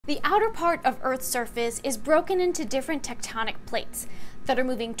The outer part of Earth's surface is broken into different tectonic plates that are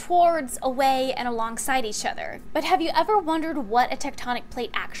moving towards, away, and alongside each other. But have you ever wondered what a tectonic plate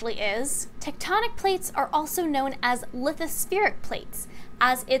actually is? Tectonic plates are also known as lithospheric plates,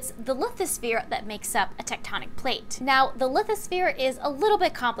 as it's the lithosphere that makes up a tectonic plate. Now, the lithosphere is a little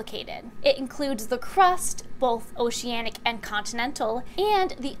bit complicated. It includes the crust, both oceanic and continental,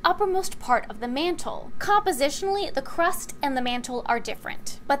 and the uppermost part of the mantle. Compositionally, the crust and the mantle are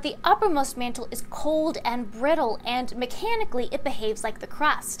different, but the uppermost mantle is cold and brittle, and mechanically it behaves like the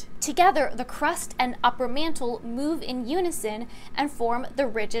crust. Together, the crust and upper mantle move in unison and form the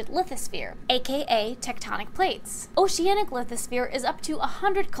rigid lithosphere, aka tectonic plates. Oceanic lithosphere is up to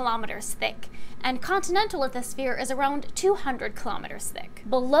 100 kilometers thick, and continental lithosphere is around 200 kilometers thick.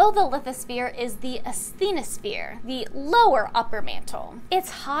 Below the lithosphere is the asthenosphere, the lower upper mantle.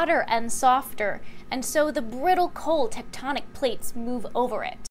 It's hotter and softer, and so the brittle cold tectonic plates move over it.